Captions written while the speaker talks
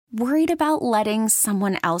Worried about letting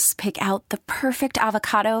someone else pick out the perfect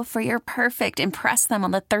avocado for your perfect impress them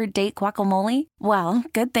on the third date guacamole? Well,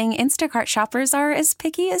 good thing Instacart shoppers are as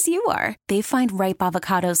picky as you are. They find ripe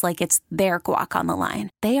avocados like it's their guac on the line.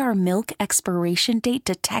 They are milk expiration date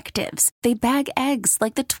detectives. They bag eggs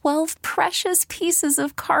like the 12 precious pieces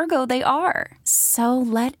of cargo they are. So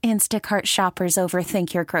let Instacart shoppers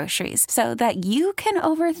overthink your groceries so that you can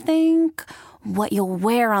overthink what you'll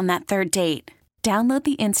wear on that third date. Download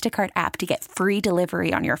the Instacart app to get free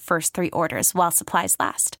delivery on your first 3 orders while supplies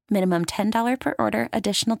last. Minimum $10 per order.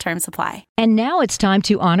 Additional terms apply. And now it's time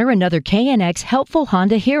to honor another KNX Helpful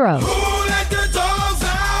Honda Hero.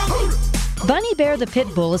 Bunny Bear the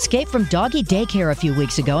Pitbull escaped from doggy daycare a few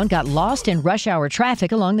weeks ago and got lost in rush hour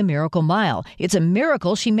traffic along the Miracle Mile. It's a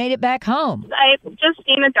miracle she made it back home. I just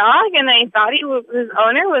seen a dog, and I thought his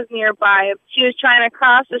owner was nearby. She was trying to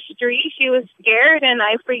cross the street. She was scared, and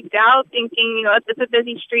I freaked out, thinking, it's a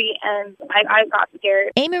busy street, and I got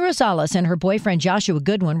scared. Amy Rosales and her boyfriend Joshua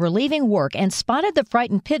Goodwin were leaving work and spotted the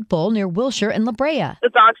frightened pit bull near Wilshire and La Brea. The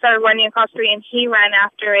dog started running across the street, and he ran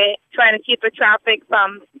after it, trying to keep the traffic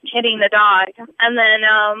from hitting the dog. And then,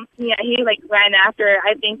 he ran after,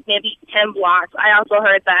 I think, maybe 10 blocks. I also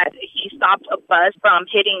heard that he stopped a bus from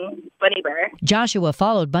hitting Bunny Bear. Joshua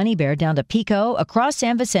followed Bunny Bear down to Pico, across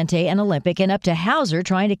San Vicente and Olympic, and up to Hauser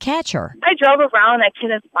trying to catch her. I drove around. I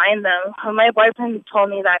couldn't find them. My boyfriend told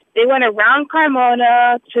me that they went around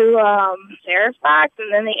Carmona to Fairfax,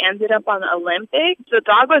 and then they ended up on Olympic. The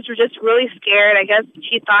dog was just really scared. I guess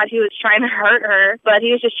she thought he was trying to hurt her, but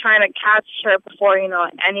he was just trying to catch her before,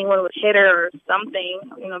 anyone would hit her or something,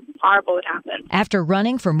 horrible would happen. After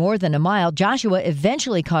running for more than a mile, Joshua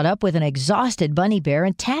eventually caught up with an exhausted Bunny Bear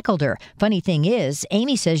and tackled her. Funny thing is,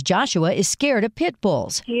 Amy says Joshua is scared of pit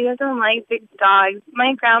bulls. He doesn't like big dogs.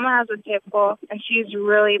 My grandma has a pit bull, and she's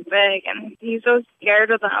really big, and he's so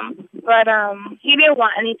scared of them. But he didn't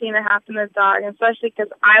want anything to happen to the dog, especially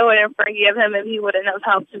because I wouldn't forgive him if he wouldn't have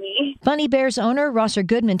helped me. Bunny Bear's owner, Rosser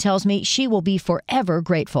Goodman, tells me she will be forever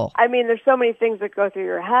grateful. I mean, there's so many things that go through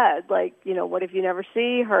your head, like, what if you never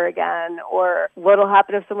see her again? Or what'll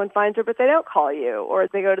happen if someone finds her but they don't call you? Or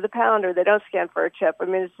they go to the pound or they don't scan for a chip? I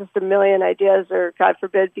mean, it's just a million ideas, or God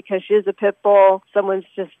forbid, because she is a pit bull, someone's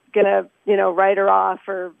just going to, write her off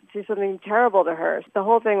or do something terrible to her. The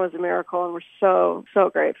whole thing was a miracle, and we're so, so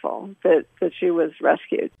grateful that she was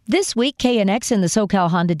rescued. This week, KNX and the SoCal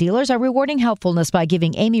Honda Dealers are rewarding helpfulness by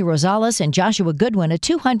giving Amy Rosales and Joshua Goodwin a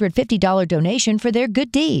 $250 donation for their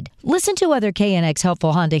good deed. Listen to other KNX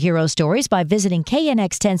Helpful Honda Hero stories by visiting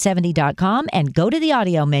KNX1070.com and go to the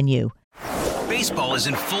audio menu. Baseball is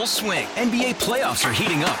in full swing. NBA playoffs are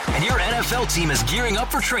heating up, and your NFL team is gearing up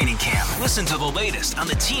for training camp. Listen to the latest on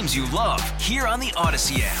the teams you love here on the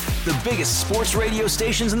Odyssey app. The biggest sports radio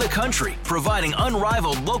stations in the country, providing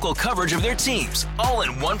unrivaled local coverage of their teams, all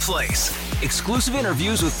in one place. Exclusive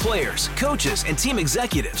interviews with players, coaches, and team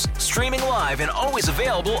executives, streaming live and always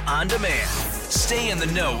available on demand. Stay in the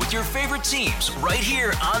know with your favorite teams right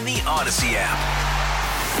here on the Odyssey app.